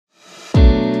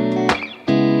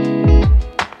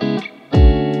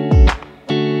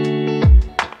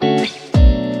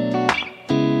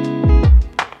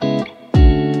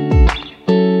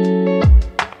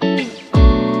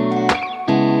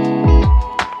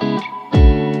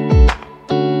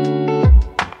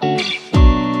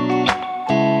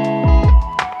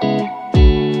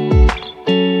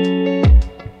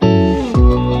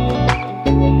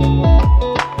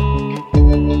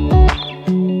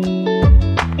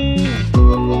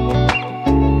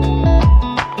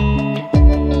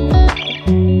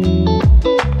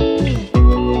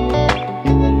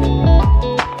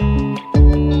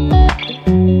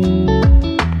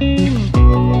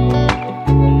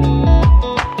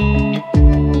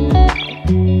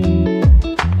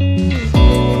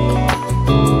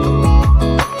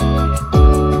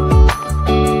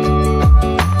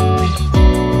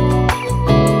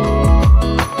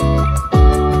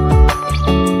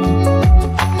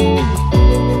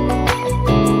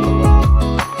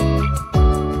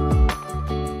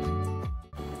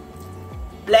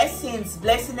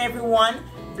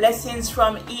Blessings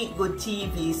from Eat Good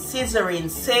TV,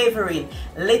 scissoring, savoring,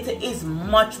 little is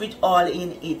much with all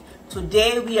in it.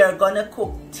 Today we are gonna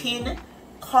cook tin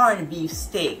corned beef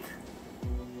steak.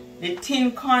 The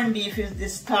tin corned beef is the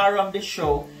star of the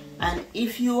show, and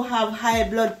if you have high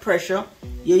blood pressure,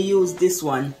 you use this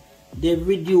one, the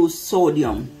reduced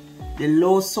sodium, the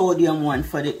low sodium one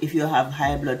for the if you have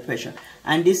high blood pressure.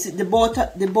 And this is the both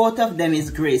of them is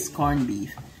Grace corned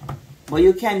beef. But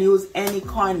you can use any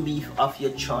corned beef of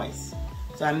your choice.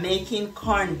 So I'm making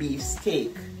corned beef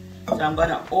steak. So I'm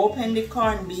gonna open the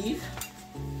corned beef.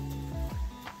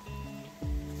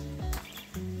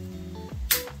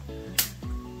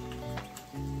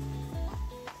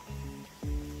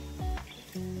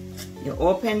 You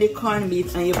open the corned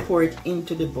beef and you pour it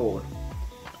into the bowl.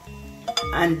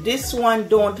 And this one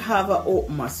don't have an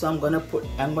opener, so I'm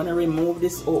gonna remove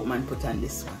this opener and put on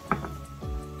this one.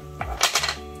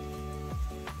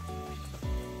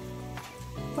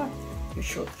 You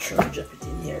should drop it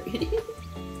in here.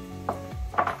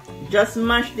 Just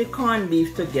mash the corned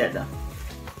beef together.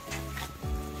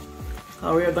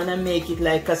 Or we're gonna make it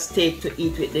like a steak to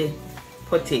eat with the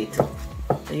potato.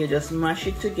 So you just mash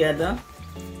it together.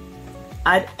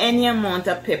 Add any amount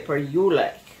of pepper you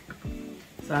like.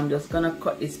 So I'm just gonna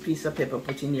cut this piece of pepper,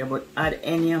 put in here, but add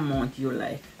any amount you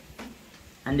like.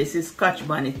 And this is scotch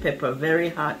bonnet pepper, very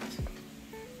hot.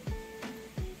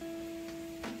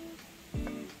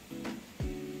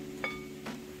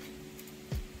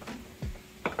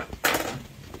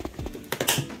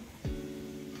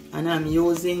 And I'm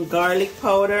using garlic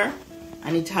powder,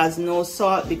 and it has no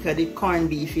salt because the corned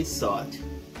beef is salt.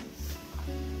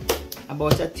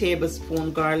 About a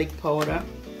tablespoon garlic powder,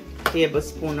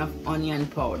 tablespoon of onion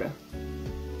powder.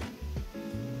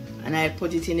 And I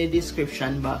put it in the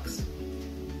description box.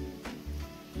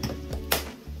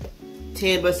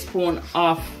 Tablespoon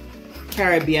of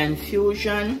Caribbean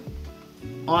Fusion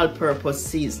all-purpose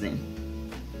seasoning.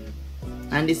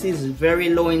 And this is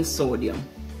very low in sodium.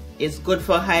 It's good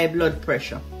for high blood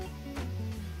pressure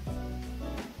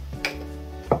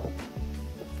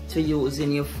to use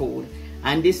in your food.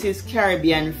 And this is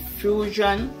Caribbean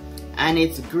Fusion, and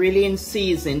it's grilling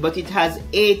season, but it has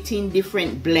 18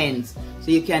 different blends, so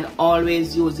you can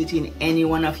always use it in any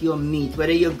one of your meat,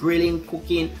 whether you're grilling,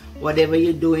 cooking, whatever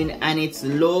you're doing. And it's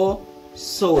low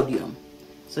sodium,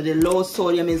 so the low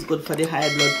sodium is good for the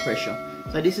high blood pressure.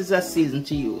 So this is a season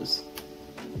to use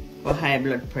for high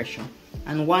blood pressure.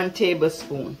 And 1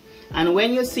 tablespoon. And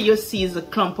when you see your season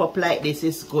clump up like this,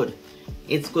 it's good.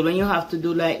 It's good when you have to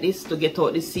do like this to get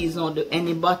out the season out of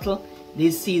any bottle.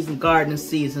 These garden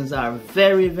seasons are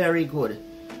very, very good,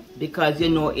 because you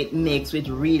know it makes with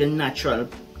real natural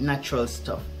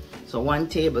stuff. So 1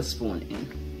 tablespoon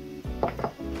in.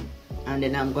 And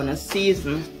then I'm gonna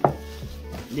season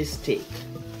this steak.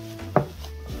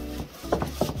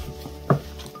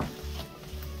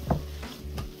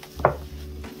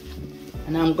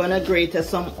 And I'm gonna grate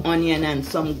some onion and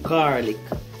some garlic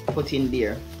put in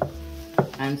there,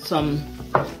 and some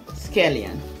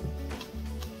scallion.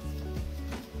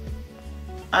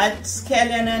 Add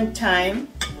scallion and thyme.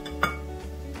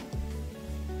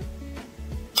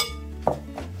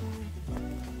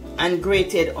 And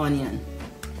grated onion.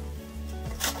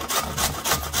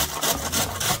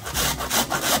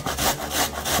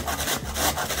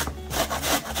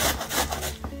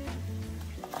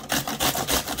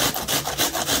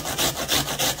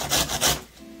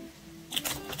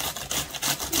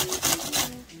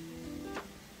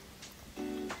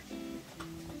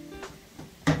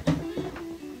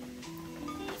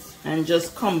 And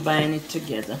just combine it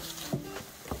together.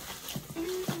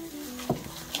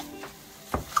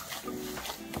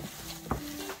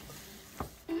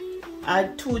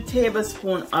 Add 2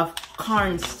 tablespoons of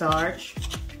cornstarch,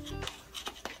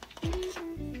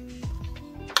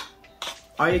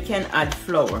 or you can add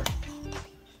flour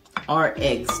or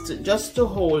eggs just to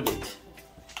hold it.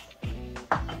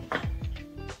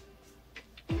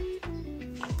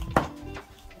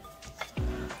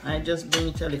 I just bring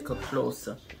it a little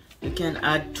closer. You can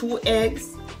add 2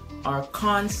 eggs or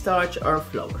cornstarch or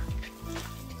flour,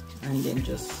 and then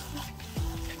just,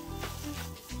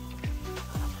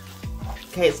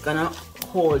 okay, it's gonna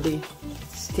hold the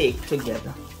steak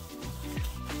together.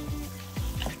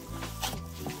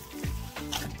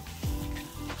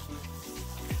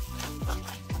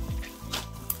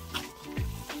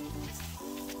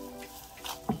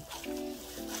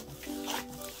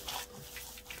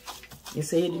 You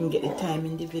say you didn't get the time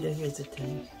in the video. Here's the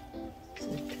time.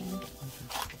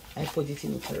 I put it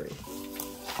in the curry.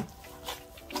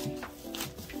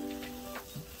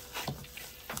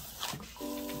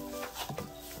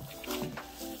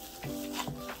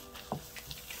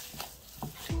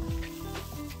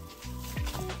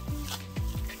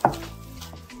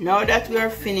 Now that we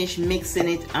are finished mixing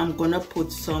it, I'm gonna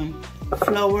put some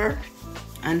flour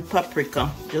and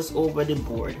paprika just over the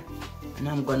board, and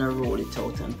I'm gonna roll it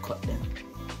out and cut them.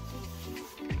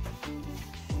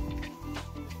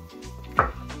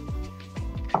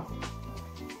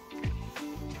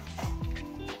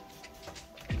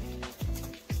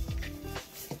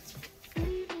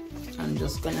 I'm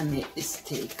just gonna make this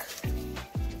steak.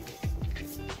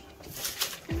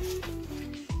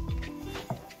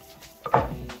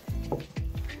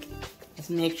 Just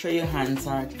make sure your hands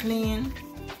are clean.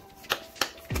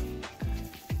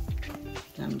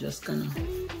 I'm just gonna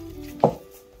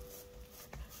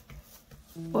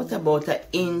put about an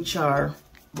inch or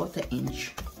about an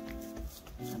inch,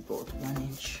 about 1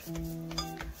 inch,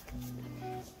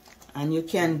 and you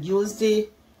can use the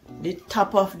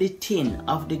top of the tin,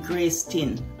 of the grace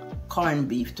tin corned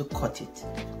beef to cut it. So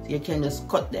you can just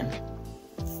cut them.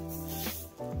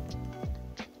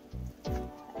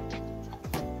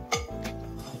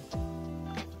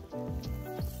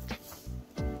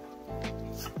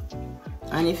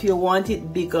 And if you want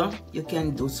it bigger, you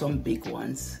can do some big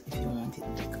ones if you want it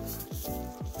bigger.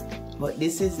 But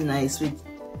this is nice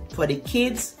for the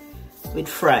kids with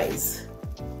fries.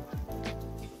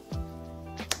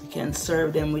 You can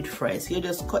serve them with fries. You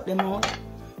just cut them out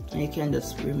and you can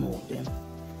just remove them.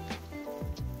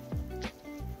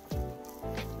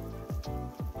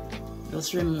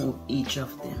 Just remove each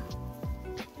of them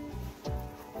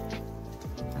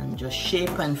and just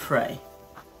shape and fry.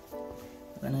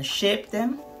 I'm gonna shape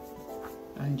them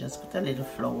and just put a little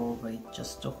flour over it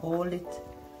just to hold it,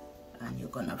 and you're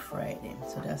gonna fry them.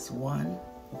 So that's one,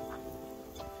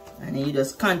 and then you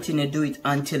just continue to do it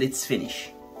until it's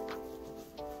finished.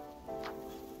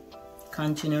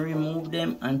 Continue remove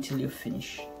them until you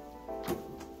finish.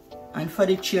 And for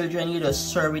the children, you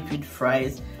just serve it with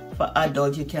fries. For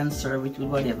adults, you can serve it with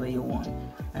whatever you want.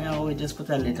 And I always just put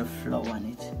a little flour on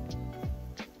it.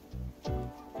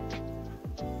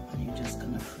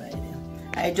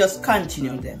 I just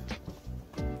continue them,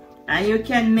 and you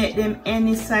can make them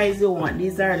any size you want.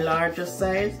 These are larger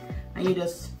size, and you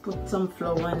just put some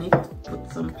flour on it,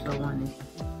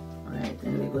 alright,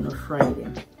 and we're gonna fry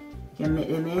them. You can make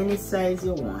them any size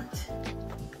you want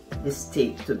the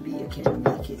steak to be. You can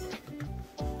make it.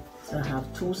 So I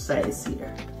have two sizes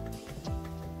here.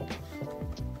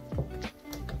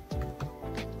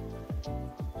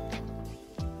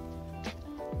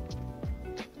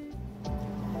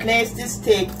 Place the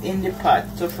steak in the pot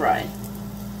to fry,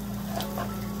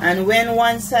 and when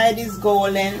one side is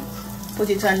golden, put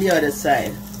it on the other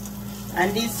side.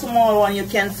 And this small one, you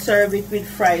can serve it with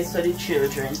fries for the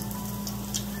children.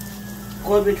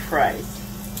 Good with fries.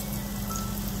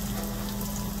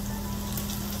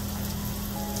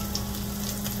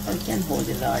 Or you can hold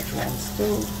the large ones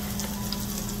too.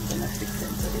 I'm gonna fix them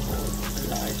to the bowl, the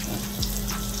large one.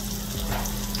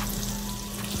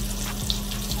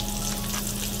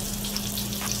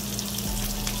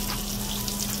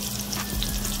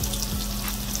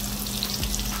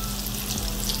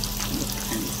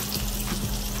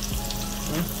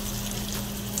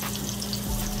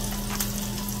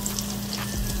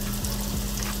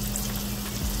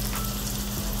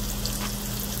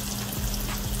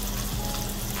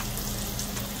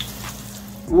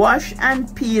 Wash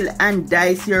and peel and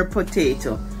dice your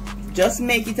potato. Just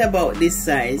make it about this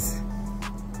size.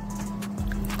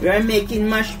 We are making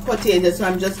mashed potatoes, so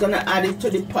I'm just gonna add it to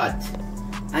the pot.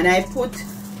 And I put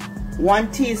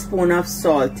 1 teaspoon of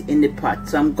salt in the pot,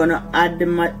 so I'm gonna add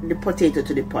the potato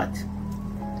to the pot.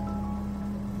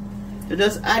 So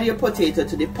just add your potato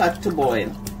to the pot to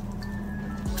boil.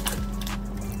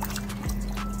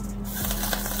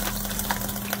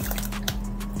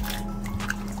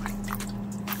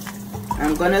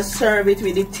 I'm gonna serve it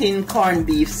with the tin corned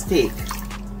beef steak.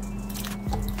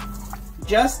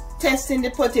 Just testing the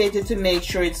potato to make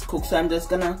sure it's cooked. So I'm just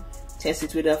gonna test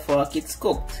it with a fork. It's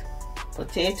cooked.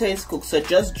 Potato is cooked. So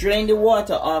just drain the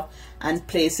water off and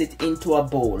place it into a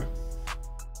bowl.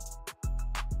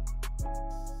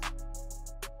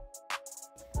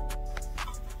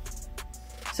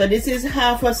 So this is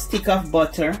half a stick of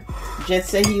butter. Jet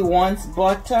said he wants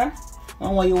butter.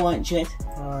 And what you want, Jet?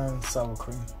 Sour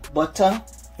cream. Butter?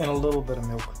 And a little bit of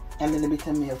milk. A little bit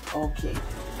of milk, okay.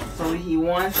 So he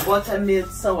wants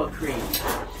buttermilk, sour cream.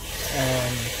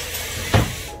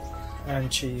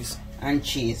 And cheese. And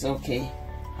cheese, okay.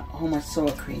 How much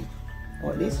sour cream?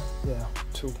 What this? Yeah,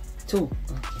 2. 2,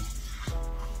 okay.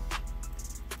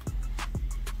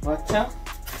 Butter.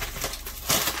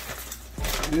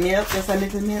 Milk, just a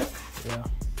little milk? Yeah.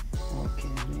 Okay,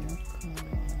 milk.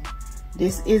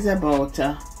 This is about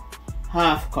a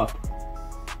half cup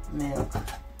milk.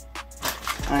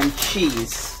 and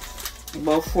cheese.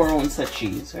 About 4 ounces of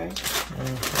cheese, right?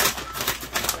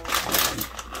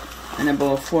 And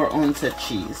about 4 ounces of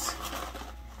cheese.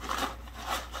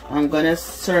 I'm gonna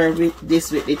serve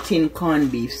this with the tin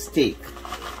corned beef steak.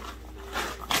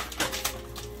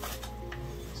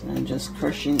 So I'm just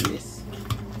crushing this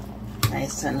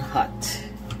nice and hot.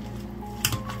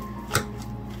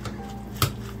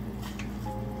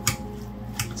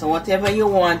 So whatever you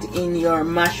want in your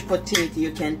mashed potato,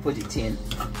 you can put it in.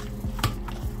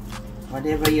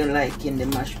 Whatever you like in the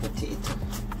mashed potato.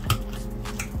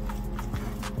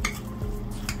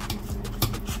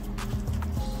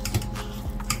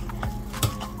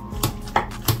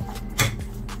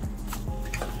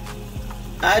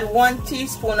 Add 1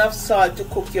 teaspoon of salt to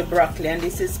cook your broccoli, and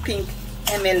this is pink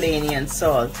Himalayan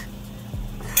salt.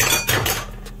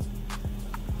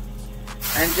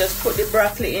 And just put the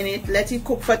broccoli in it, let it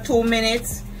cook for 2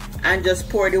 minutes, and just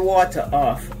pour the water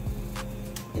off.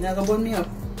 You're not gonna burn me up.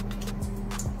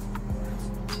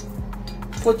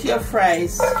 Put your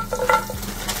fries,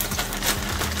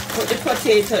 put the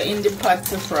potato in the pot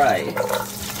to fry.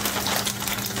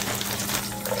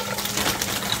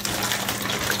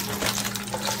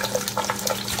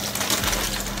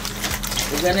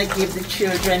 We're gonna give the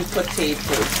children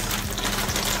potatoes.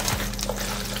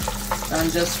 I'm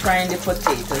just frying the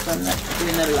potatoes. I'm not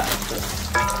doing a lot,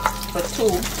 just for 2.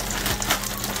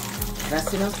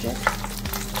 That's enough, Jeff?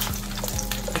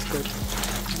 That's good.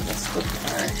 That's good.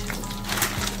 Alright.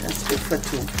 That's good for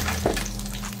 2.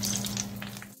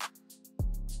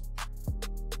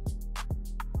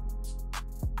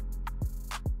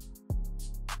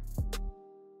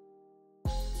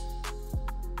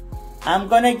 I'm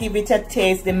gonna give it a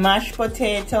taste. The mashed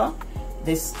potato,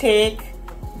 the steak,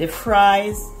 the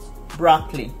fries,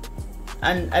 broccoli,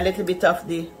 and a little bit of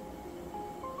the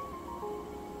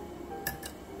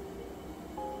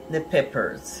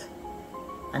peppers,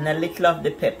 and a little of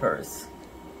the peppers.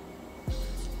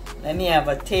 Let me have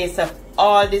a taste of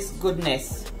all this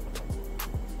goodness.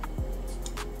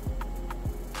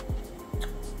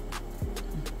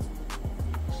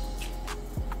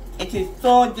 It is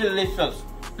so delicious.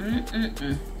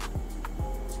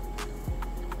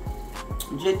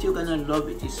 Jet, you're gonna love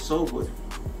it. It's so good.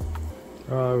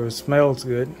 It smells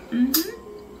good.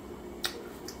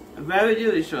 Very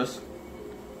delicious.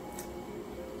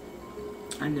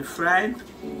 And the fried,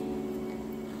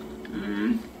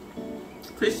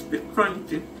 crispy,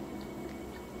 crunchy.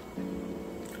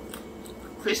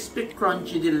 Crispy,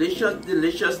 crunchy, delicious,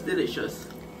 delicious, delicious.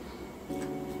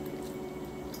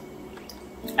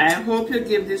 I hope you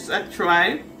give this a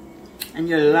try, and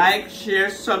you like, share,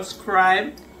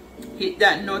 subscribe, hit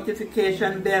that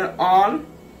notification bell all,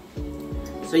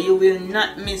 so you will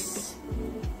not miss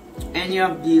any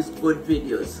of these good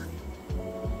videos.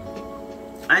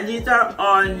 And these are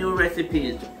all new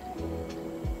recipes.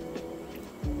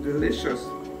 Delicious.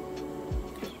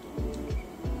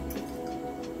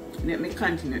 Let me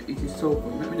continue. It is so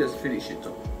good. Let me just finish it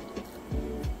up.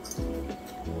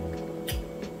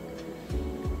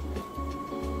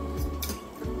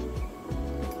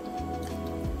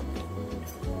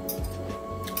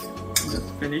 Just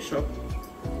finish up.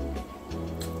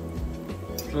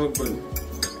 So good.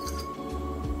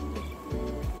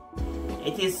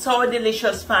 It is so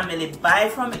delicious, family. Bye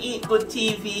from Eat Good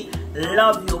TV.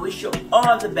 Love you. Wish you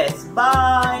all the best.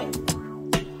 Bye.